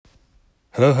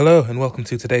Hello, and welcome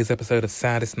to today's episode of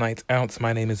Saddest Night Out.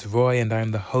 My name is Roy, and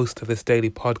I'm the host of this daily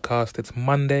podcast. It's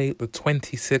Monday, the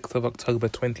 26th of October,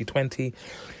 2020,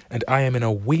 and I am in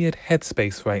a weird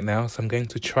headspace right now, so I'm going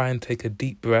to try and take a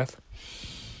deep breath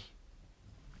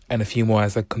and a few more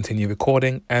as I continue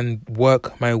recording and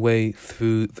work my way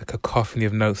through the cacophony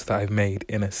of notes that I've made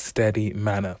in a steady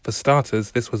manner. For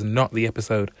starters, this was not the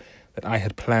episode that I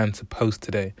had planned to post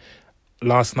today.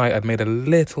 Last night, I'd made a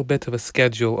little bit of a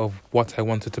schedule of what I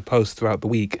wanted to post throughout the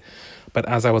week. But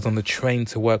as I was on the train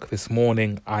to work this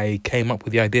morning, I came up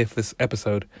with the idea for this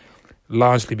episode,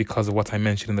 largely because of what I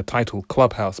mentioned in the title,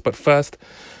 Clubhouse. But first,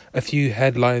 a few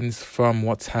headlines from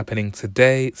what's happening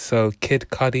today. So Kid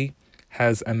Cudi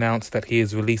has announced that he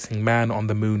is releasing Man on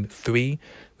the Moon 3,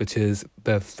 which is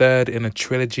the third in a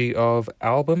trilogy of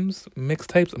albums,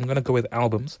 mixtapes. I'm going to go with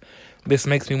albums. This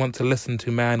makes me want to listen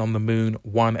to Man on the Moon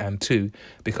 1 and 2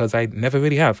 because I never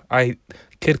really have.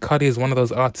 Kid Cudi is one of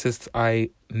those artists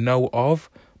I know of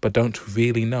but don't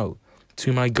really know,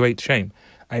 to my great shame.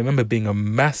 I remember being a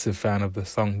massive fan of the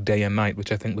song Day and Night,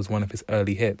 which I think was one of his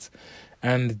early hits.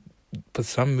 And for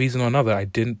some reason or another, I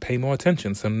didn't pay more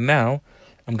attention. So now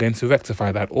I'm going to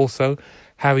rectify that. Also,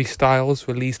 Harry Styles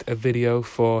released a video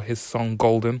for his song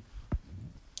Golden,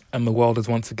 and the world is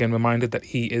once again reminded that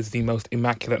he is the most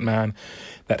immaculate man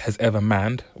that has ever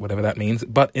manned, whatever that means.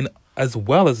 But as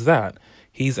well as that,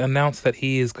 he's announced that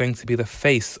he is going to be the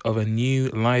face of a new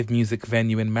live music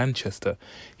venue in Manchester.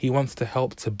 He wants to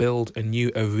help to build a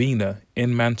new arena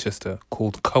in Manchester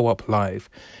called Co-op Live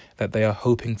that they are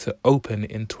hoping to open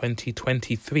in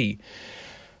 2023.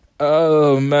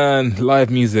 Oh man,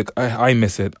 live music. I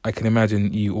miss it. I can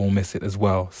imagine you all miss it as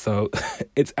well. So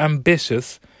it's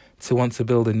ambitious to want to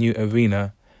build a new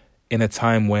arena in a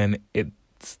time when it's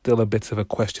still a bit of a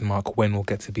question mark when we'll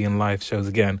get to be in live shows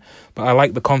again. But I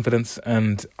like the confidence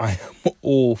and I am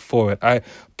all for it.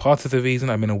 Part of the reason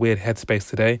I'm in a weird headspace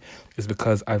today is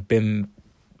because I've been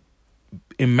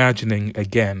imagining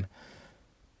again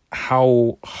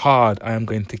how hard I am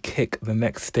going to kick the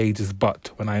next stage's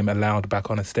butt when I am allowed back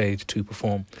on a stage to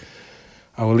perform.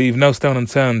 I will leave no stone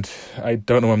unturned. I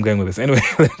don't know where I'm going with this. Anyway,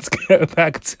 let's get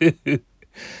back to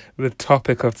the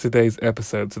topic of today's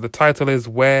episode. So the title is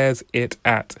Where's It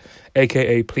At?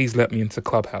 AKA Please Let Me Into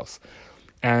Clubhouse.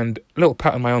 And a little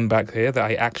pat on my own back here that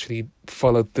I actually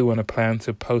followed through on a plan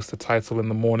to post the title in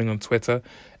the morning on Twitter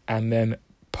and then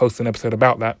post an episode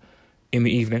about that in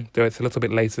the evening, though it's a little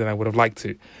bit later than I would have liked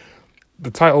to.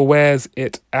 The title Where's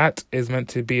It At is meant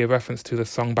to be a reference to the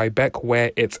song by Beck,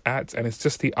 Where It's At, and it's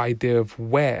just the idea of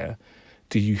where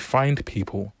do you find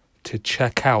people to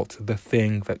check out the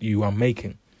thing that you are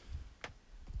making.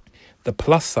 The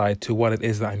plus side to what it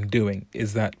is that I'm doing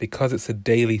is that because it's a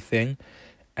daily thing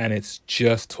and it's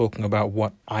just talking about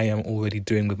what I am already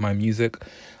doing with my music,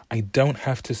 I don't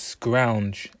have to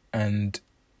scrounge and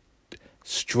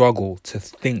struggle to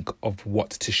think of what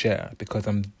to share because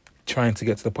I'm trying to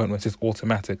get to the point where it's just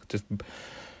automatic.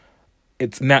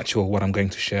 It's natural what I'm going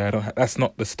to share. That's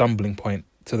not the stumbling point.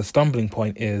 So the stumbling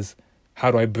point is how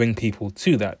do I bring people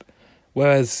to that?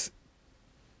 Whereas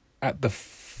at the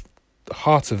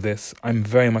heart of this, I'm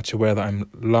very much aware that I'm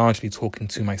largely talking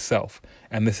to myself.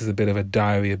 And this is a bit of a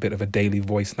diary, a bit of a daily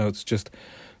voice notes, just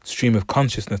stream of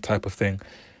consciousness type of thing.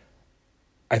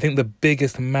 I think the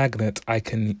biggest magnet I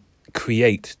can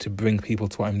create to bring people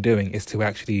to what I'm doing is to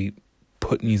actually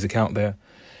put music out there,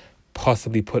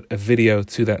 possibly put a video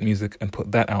to that music and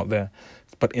put that out there.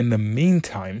 But in the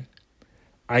meantime,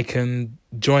 I can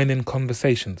join in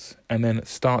conversations and then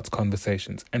start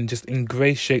conversations and just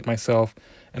ingratiate myself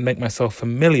and make myself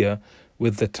familiar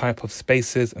with the type of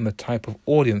spaces and the type of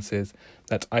audiences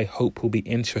that I hope will be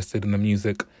interested in the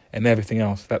music and everything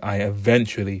else that I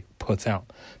eventually put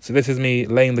out. So this is me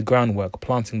laying the groundwork,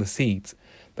 planting the seeds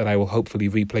that I will hopefully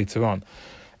reap later on.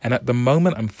 And at the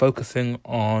moment, I'm focusing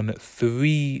on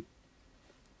 3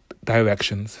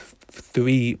 directions,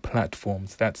 3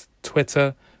 platforms. That's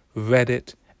Twitter,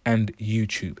 Reddit, and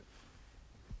YouTube.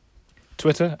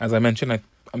 Twitter, as I mentioned,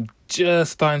 I'm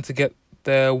just starting to get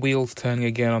the wheels turning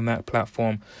again on that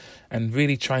platform and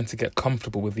really trying to get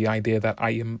comfortable with the idea that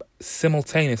I am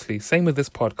simultaneously, same with this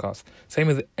podcast, same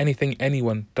with anything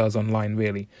anyone does online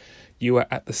really, you are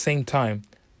at the same time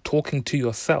talking to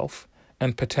yourself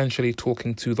and potentially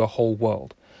talking to the whole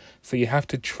world. So you have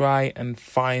to try and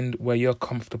find where you're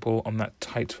comfortable on that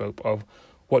tightrope of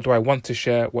what do I want to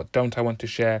share, what don't I want to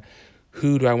share,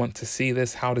 who do I want to see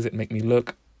this, how does it make me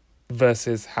look,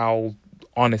 versus how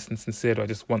honest and sincere do I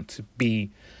just want to be.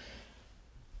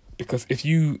 Because if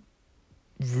you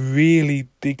really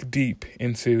dig deep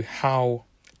into how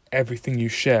everything you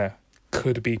share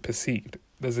could be perceived,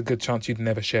 there's a good chance you'd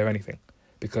never share anything.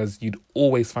 because you'd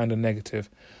always find a negative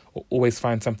or always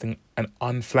find something, an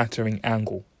unflattering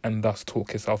angle, and thus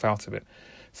talk yourself out of it.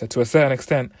 So to a certain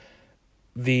extent,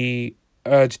 the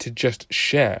urge to just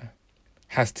share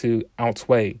has to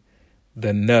outweigh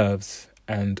the nerves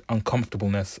and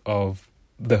uncomfortableness of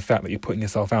the fact that you're putting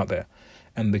yourself out there.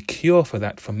 And the cure for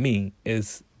that, for me,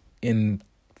 is in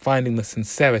finding the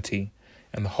sincerity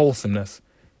and the wholesomeness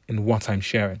in what I'm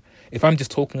sharing. If I'm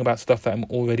just talking about stuff that I'm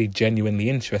already genuinely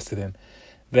interested in,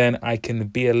 then I can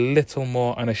be a little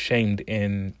more unashamed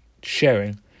in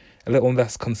sharing, a little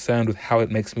less concerned with how it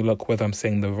makes me look, whether I'm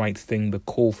saying the right thing, the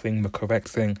cool thing, the correct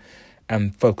thing,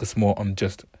 and focus more on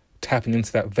just tapping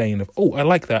into that vein of, oh, I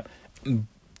like that.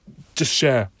 Just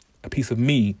share a piece of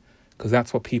me, because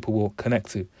that's what people will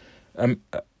connect to.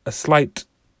 A slight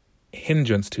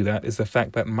hindrance to that is the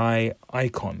fact that my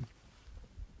icon,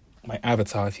 my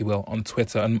avatar, if you will, on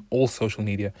Twitter and all social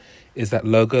media, is that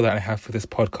logo that I have for this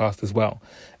podcast as well.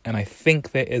 And I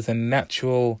think there is a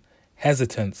natural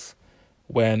hesitance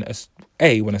when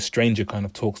a stranger kind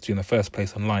of talks to you in the first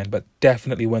place online, but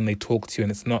definitely when they talk to you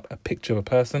and it's not a picture of a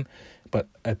person, but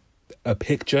a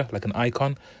picture, like an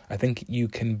icon, I think you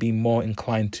can be more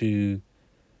inclined to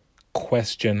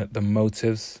question the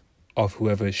motives of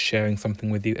whoever is sharing something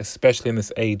with you, especially in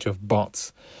this age of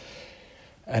bots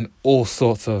and all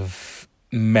sorts of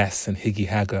mess and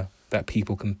higgy-hagger that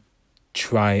people can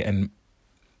try and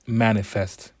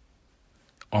manifest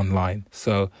online.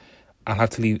 So I'll have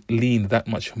to lean that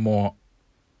much more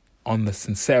on the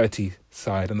sincerity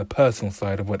side and the personal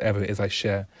side of whatever it is I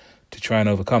share to try and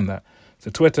overcome that.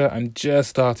 So Twitter, I'm just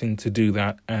starting to do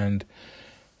that, and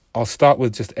I'll start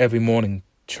with just every morning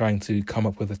trying to come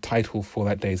up with a title for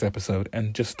that day's episode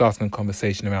and just starting a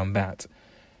conversation around that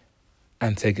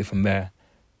and take it from there.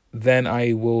 Then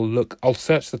I'll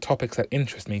search the topics that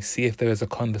interest me, see if there is a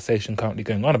conversation currently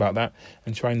going on about that,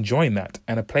 and try and join that.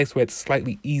 And a place where it's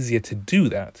slightly easier to do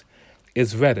that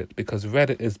is Reddit, because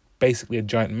Reddit is basically a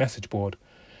giant message board.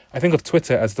 I think of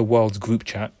Twitter as the world's group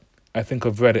chat. I think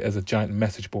of Reddit as a giant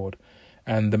message board.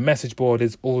 And the message board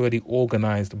is already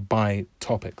organized by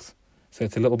topics. So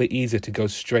it's a little bit easier to go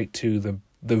straight to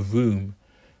the room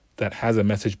that has a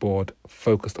message board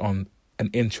focused on an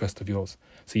interest of yours.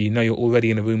 So you know you're already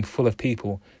in a room full of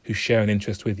people who share an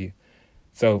interest with you.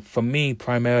 So for me,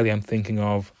 primarily, I'm thinking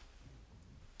of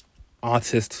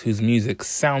artists whose music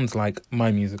sounds like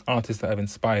my music, artists that have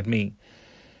inspired me,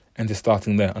 and just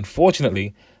starting there.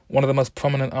 Unfortunately, one of the most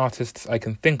prominent artists I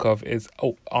can think of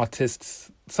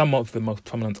some of the most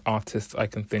prominent artists I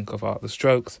can think of are The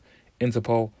Strokes,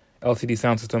 Interpol, LCD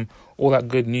Soundsystem, all that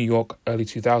good New York early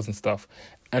 2000s stuff.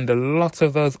 And a lot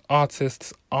of those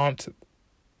artists aren't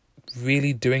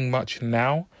really doing much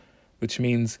now, which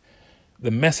means the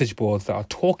message boards that are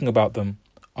talking about them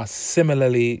are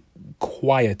similarly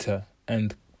quieter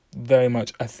and very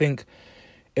much, I think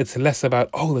it's less about,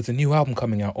 oh, there's a new album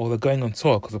coming out or they're going on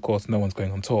tour, because of course no one's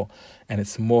going on tour, and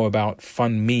it's more about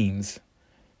fun memes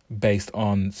based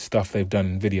on stuff they've done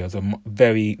in videos, or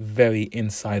very, very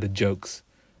insider jokes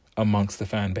amongst the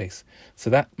fan base. So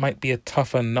that might be a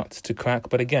tougher nut to crack,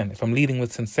 but again, if I'm leading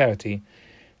with sincerity,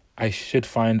 I should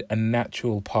find a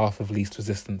natural path of least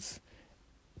resistance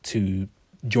to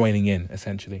joining in,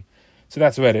 essentially. So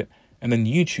that's Reddit. And then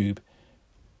YouTube,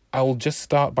 I will just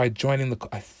start by joining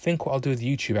I think what I'll do with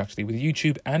YouTube, actually, with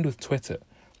YouTube and with Twitter,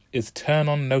 is turn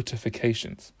on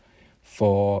notifications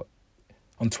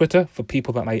on Twitter for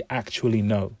people that I actually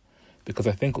know, because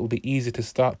I think it will be easier to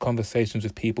start conversations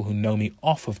with people who know me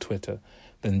off of Twitter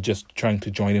than just trying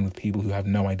to join in with people who have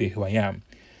no idea who I am.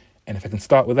 And if I can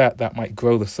start with that, that might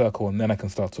grow the circle, and then I can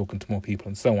start talking to more people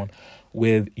and so on.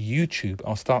 With YouTube,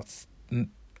 I'll start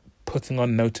putting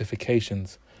on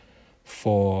notifications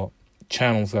for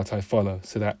channels that I follow,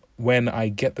 so that when I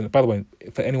get them, by the way,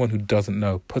 for anyone who doesn't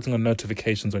know, putting on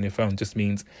notifications on your phone just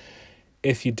means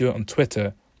if you do it on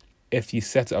Twitter, if you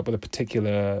set it up with a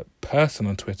particular person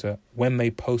on Twitter, when they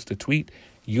post a tweet,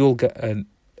 you'll get a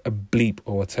bleep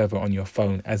or whatever on your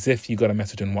phone, as if you got a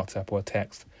message on WhatsApp or a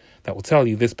text that will tell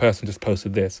you this person just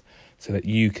posted this, so that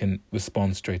you can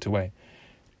respond straight away.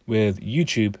 With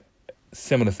YouTube,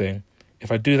 similar thing.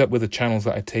 If I do that with the channels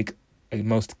that I take a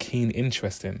most keen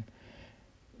interest in,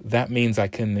 that means I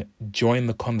can join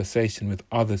the conversation with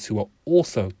others who are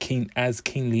also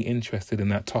keenly interested in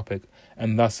that topic,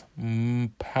 and thus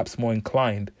perhaps more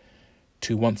inclined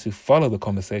to want to follow the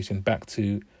conversation back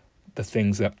to the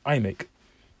things that I make.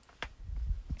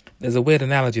 There's a weird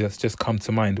analogy that's just come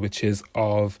to mind, which is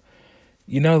of,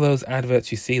 you know, those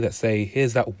adverts you see that say,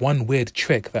 here's that one weird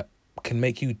trick that can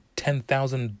make you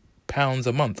 £10,000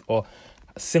 a month, or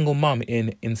A single mum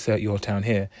in insert your town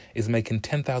here is making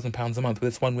 £10,000 a month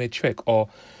with this one weird trick. Or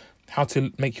how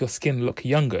to make your skin look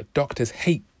younger. Doctors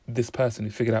hate this person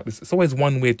who figured out this. It's always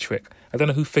one weird trick. I don't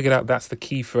know who figured out that's the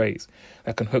key phrase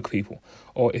that can hook people.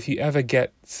 Or if you ever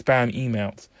get spam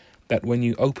emails that when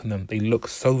you open them, they look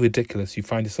so ridiculous, you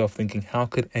find yourself thinking, how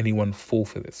could anyone fall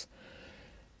for this?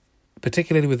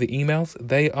 Particularly with the emails,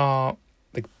 they are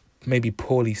like maybe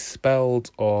poorly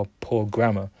spelled or poor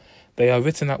grammar. They are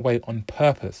written that way on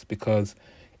purpose because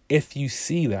if you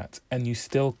see that and you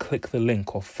still click the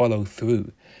link or follow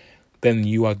through, then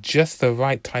you are just the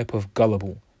right type of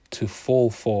gullible to fall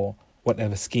for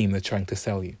whatever scheme they're trying to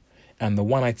sell you. And the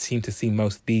one I seem to see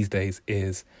most these days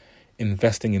is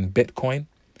investing in Bitcoin.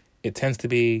 It tends to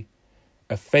be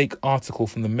a fake article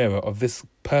from the Mirror of this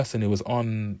person who was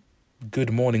on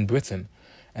Good Morning Britain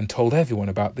and told everyone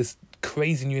about this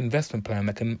crazy new investment plan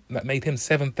that made him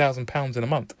 £7,000 in a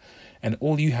month. And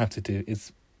all you have to do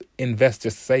is invest,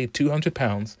 just say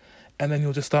 £200, and then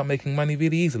you'll just start making money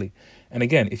really easily. And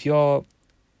again, if you're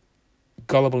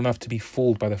gullible enough to be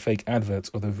fooled by the fake adverts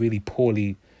or the really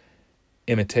poorly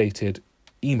imitated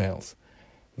emails,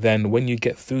 then when you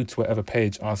get through to whatever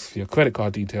page asks for your credit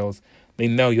card details, they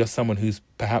know you're someone who's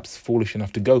perhaps foolish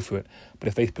enough to go for it. But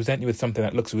if they present you with something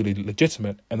that looks really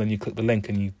legitimate and then you click the link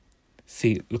and you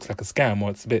see it looks like a scam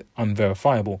or it's a bit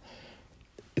unverifiable,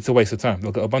 it's a waste of time.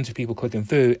 They'll get a bunch of people clicking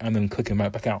through and then clicking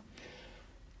right back out.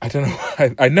 I don't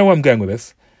know. I know where I'm going with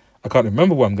this. I can't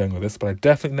remember where I'm going with this, but I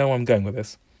definitely know where I'm going with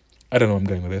this. I don't know where I'm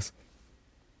going with this.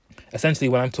 Essentially,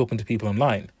 when I'm talking to people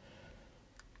online,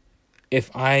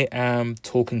 if I am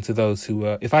talking to those who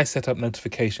are, if I set up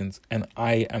notifications and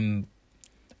I'm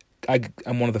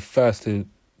one of the first to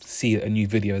see a new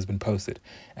video has been posted,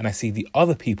 and I see the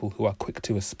other people who are quick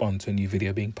to respond to a new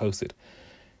video being posted,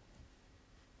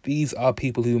 these are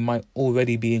people who might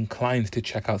already be inclined to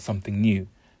check out something new,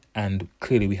 and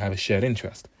clearly we have a shared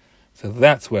interest. So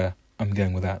that's where I'm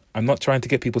going with that. I'm not trying to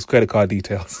get people's credit card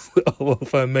details. Well,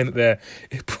 for a minute there,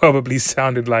 it probably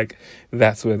sounded like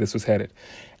that's where this was headed.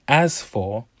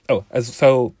 So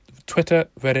Twitter,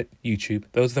 Reddit, YouTube,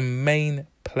 those are the main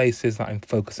places that I'm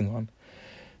focusing on.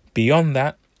 Beyond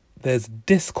that, there's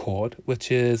Discord,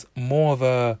 which is more of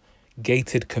a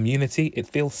gated community. It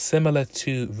feels similar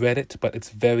to Reddit, but it's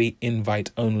very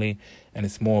invite only, and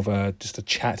it's more of just a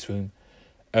chat room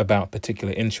about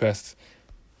particular interests.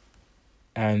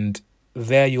 And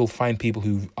there you'll find people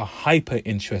who are hyper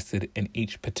interested in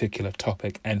each particular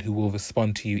topic and who will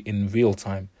respond to you in real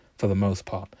time for the most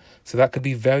part. So that could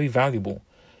be very valuable,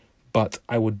 but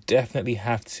I would definitely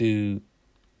have to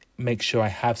make sure I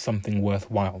have something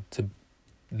worthwhile to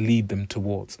lead them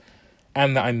towards,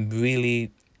 and that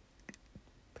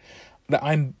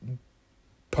I'm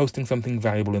posting something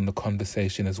valuable in the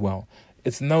conversation as well.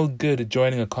 It's no good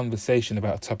joining a conversation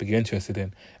about a topic you're interested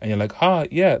in and you're like,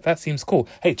 yeah, that seems cool.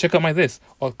 Hey, check out my this,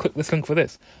 or click this link for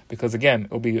this. Because again,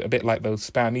 it'll be a bit like those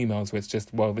spam emails where it's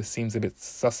just, well, this seems a bit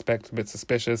suspect, a bit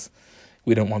suspicious.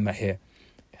 We don't want that here.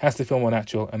 It has to feel more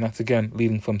natural, and that's again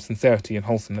leading from sincerity and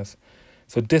wholesomeness.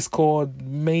 So Discord,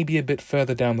 maybe a bit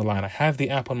further down the line. I have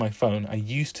the app on my phone. I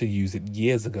used to use it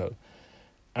years ago.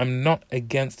 I'm not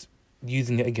against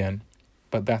using it again,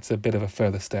 but that's a bit of a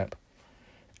further step.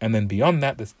 And then beyond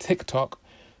that, there's TikTok,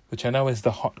 which I know is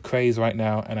the hot craze right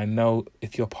now. And I know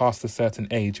if you're past a certain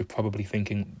age, you're probably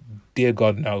thinking, dear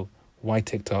God, no, why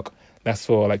TikTok? That's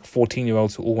for like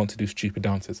 14-year-olds who all want to do stupid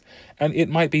dances. And it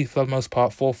might be for the most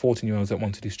part for 14-year-olds that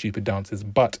want to do stupid dances.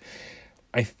 But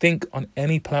I think on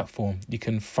any platform, you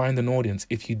can find an audience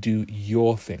if you do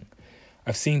your thing.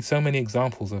 I've seen so many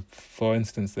examples of, for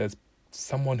instance, there's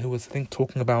someone who was, I think,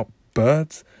 talking about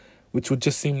birds, which would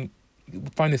just seem, you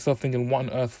find yourself thinking, what on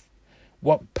earth,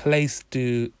 what place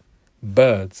do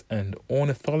birds and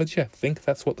ornithology, I think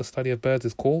that's what the study of birds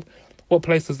is called, what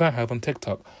place does that have on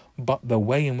TikTok? But the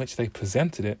way in which they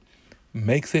presented it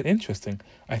makes it interesting.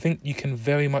 I think you can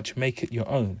very much make it your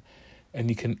own, and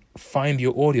you can find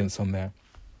your audience on there.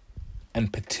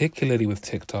 And particularly with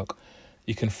TikTok,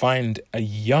 you can find a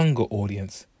younger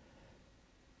audience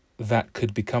that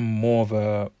could become more of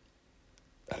a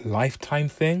lifetime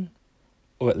thing,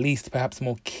 or at least perhaps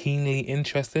more keenly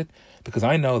interested. Because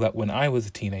I know that when I was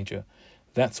a teenager,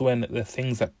 that's when the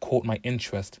things that caught my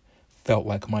interest felt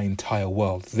like my entire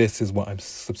world. This is what I'm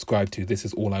subscribed to. This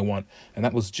is all I want. And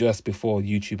that was just before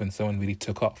YouTube and so on really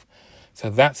took off. So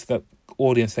that's the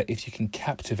audience that if you can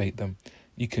captivate them,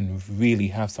 you can really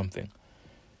have something.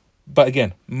 But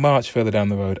again, much further down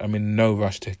the road. I'm in no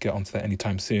rush to get onto that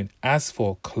anytime soon. As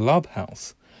for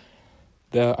Clubhouse,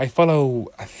 I follow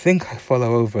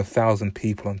over 1,000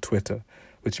 people on Twitter,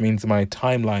 which means my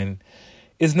timeline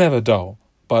is never dull.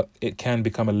 but it can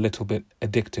become a little bit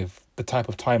addictive. The type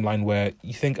of timeline where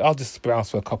you think, I'll just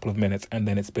browse for a couple of minutes and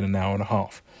then it's been an hour and a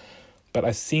half. But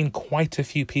I've seen quite a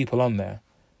few people on there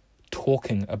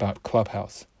talking about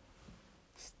Clubhouse.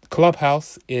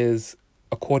 Clubhouse is,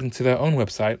 according to their own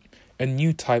website, a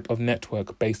new type of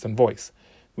network based on voice.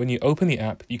 When you open the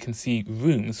app, you can see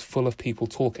rooms full of people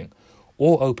talking,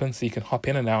 all open so you can hop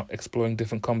in and out, exploring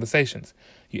different conversations.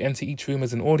 You enter each room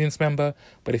as an audience member,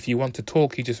 but if you want to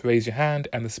talk, you just raise your hand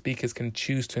and the speakers can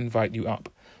choose to invite you up,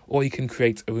 or you can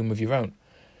create a room of your own.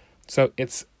 So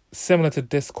it's similar to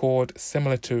Discord,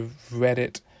 similar to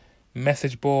Reddit,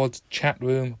 message boards, chat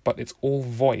room, but it's all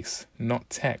voice, not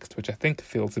text, which I think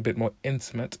feels a bit more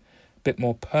intimate, a bit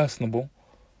more personable,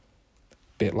 a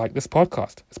bit like this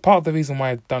podcast. It's part of the reason why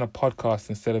I've done a podcast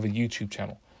instead of a YouTube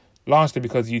channel. Largely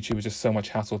because YouTube is just so much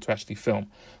hassle to actually film,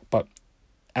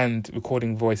 and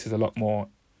recording voice is a lot more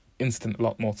instant, a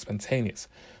lot more spontaneous.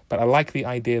 But I like the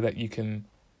idea that you can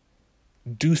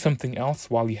do something else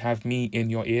while you have me in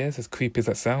your ears, as creepy as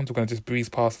that sounds. We're going to just breeze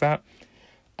past that,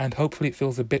 and hopefully it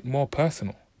feels a bit more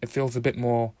personal. It feels a bit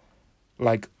more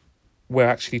like we're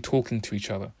actually talking to each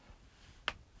other.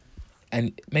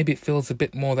 And maybe it feels a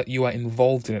bit more that you are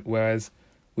involved in it, whereas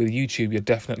with YouTube, you're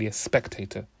definitely a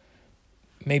spectator.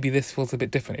 Maybe this feels a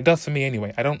bit different. It does for me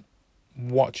anyway. I don't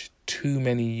watch too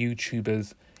many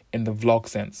YouTubers in the vlog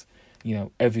sense,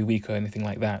 every week or anything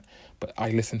like that. But I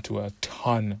listen to a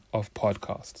ton of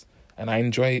podcasts. And I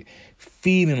enjoy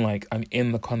feeling like I'm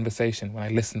in the conversation when I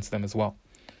listen to them as well.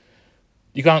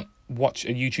 You can't watch a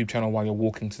YouTube channel while you're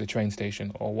walking to the train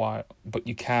station but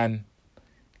you can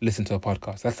listen to a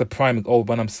podcast. That's the prime, or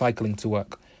when I'm cycling to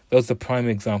work. Those are the prime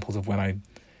examples of when I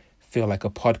feel like a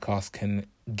podcast can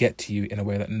get to you in a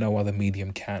way that no other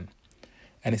medium can.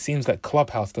 And it seems like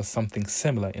Clubhouse does something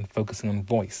similar in focusing on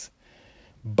voice.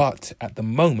 But at the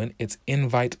moment, it's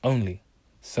invite only.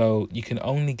 So you can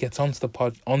only get onto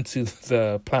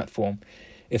the platform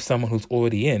if someone who's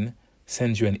already in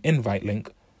sends you an invite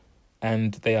link,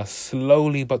 and they are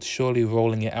slowly but surely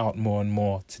rolling it out more and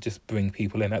more to just bring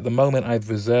people in. At the moment, I've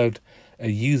reserved a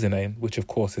username, which of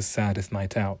course is Saddest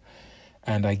Night Out.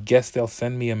 And I guess they'll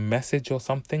send me a message or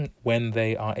something when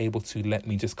they are able to let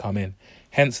me just come in.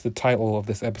 Hence the title of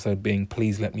this episode being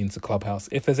Please Let Me Into Clubhouse.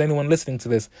 If there's anyone listening to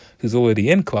this who's already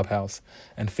in Clubhouse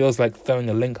and feels like throwing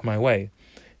a link my way,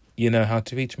 you know how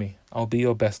to reach me. I'll be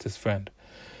your bestest friend.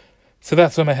 So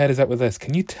that's where my head is at with this.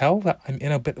 Can you tell that I'm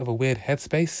in a bit of a weird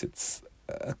headspace? It's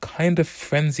a kind of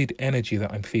frenzied energy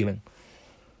that I'm feeling.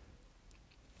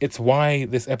 It's why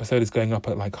this episode is going up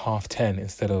at like 10:30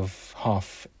 instead of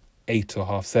 8:30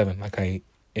 or 7:30 like I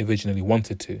originally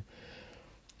wanted to.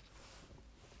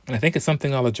 And I think it's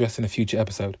something I'll address in a future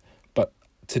episode. But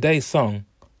today's song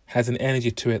has an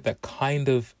energy to it that kind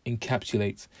of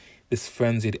encapsulates this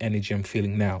frenzied energy I'm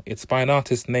feeling now. It's by an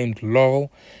artist named Laurel,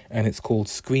 and it's called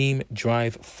Scream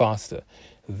Drive Faster.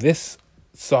 This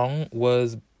song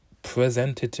was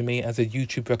presented to me as a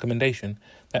YouTube recommendation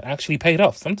that actually paid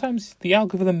off. Sometimes the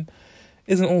algorithm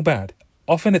isn't all bad.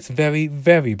 Often it's very,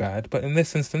 very bad, but in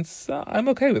this instance, I'm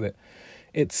okay with it.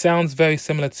 It sounds very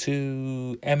similar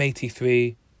to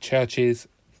M83, Churches,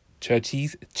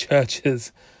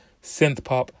 synth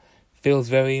pop. Feels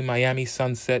very Miami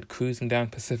Sunset, cruising down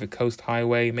Pacific Coast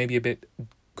Highway, maybe a bit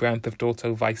Grand Theft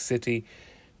Auto Vice City,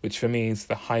 which for me is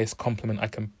the highest compliment I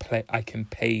can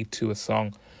pay to a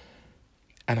song.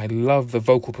 And I love the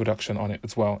vocal production on it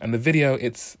as well. And the video,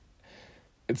 it's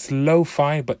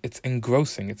lo-fi, but it's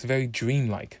engrossing. It's very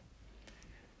dreamlike.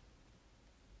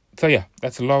 So yeah,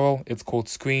 that's Laurel. It's called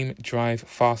Scream Drive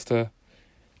Faster.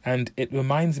 And it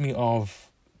reminds me of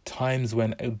times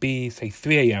when it would be, say,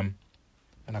 3 a.m.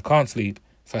 and I can't sleep.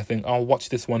 So I think, I'll watch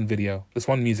this one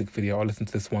music video, I'll listen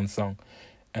to this one song.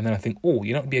 And then I think,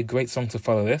 it'd be a great song to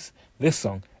follow this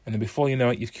song. And then before you know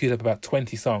it, you've queued up about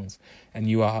 20 songs. And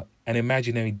you are an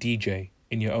imaginary DJ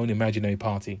in your own imaginary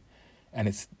party. And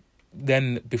it's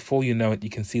then, before you know it, you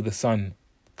can see the sun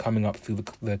coming up through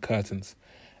the curtains.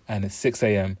 And it's 6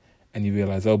 a.m. and you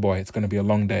realize, oh boy, it's going to be a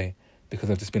long day because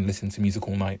I've just been listening to music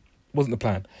all night. Wasn't the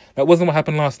plan. That wasn't what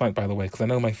happened last night, by the way, because I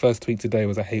know my first tweet today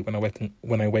was I hate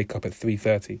when I wake up at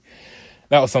 3:30.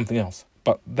 That was something else.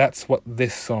 But that's what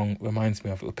this song reminds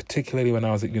me of, particularly when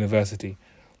I was at university.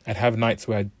 I'd have nights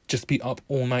where I'd just be up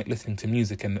all night listening to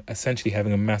music and essentially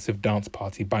having a massive dance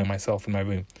party by myself in my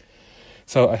room.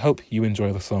 So I hope you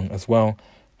enjoy the song as well.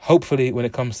 Hopefully, when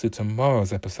it comes to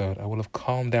tomorrow's episode, I will have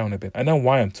calmed down a bit. I know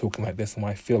why I'm talking like this and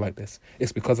why I feel like this.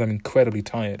 It's because I'm incredibly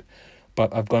tired.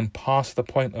 But I've gone past the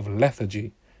point of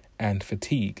lethargy and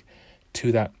fatigue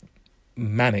to that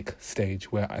manic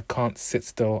stage where I can't sit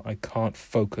still, I can't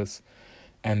focus,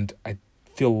 and I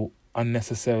feel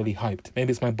unnecessarily hyped.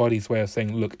 Maybe it's my body's way of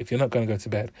saying, look, if you're not going to go to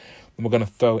bed, then we're going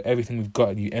to throw everything we've got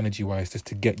at you energy-wise just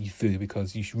to get you through,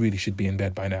 because you really should be in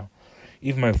bed by now.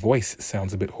 Even my voice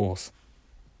sounds a bit hoarse.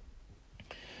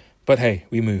 But hey,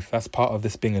 we move. That's part of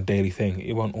this being a daily thing.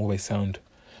 It won't always sound...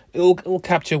 It'll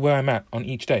capture where I'm at on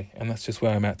each day, and that's just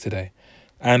where I'm at today.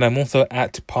 And I'm also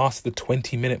at past the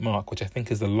 20-minute mark, which I think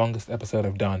is the longest episode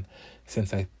I've done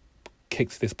since I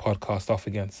kicked this podcast off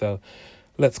again. So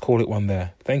let's call it one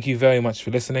there. Thank you very much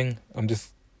for listening. I'm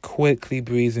just quickly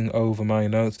breezing over my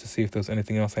notes to see if there's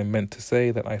anything else I meant to say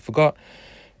that I forgot.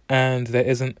 And there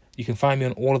isn't. You can find me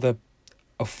on all of the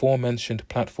aforementioned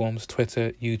platforms,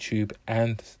 Twitter, YouTube,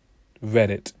 and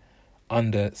Reddit,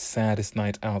 under Saddest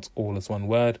Night Out, all as one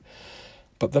word.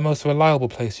 But the most reliable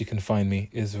place you can find me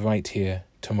is right here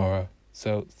tomorrow.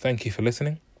 So thank you for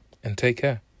listening, and take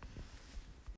care.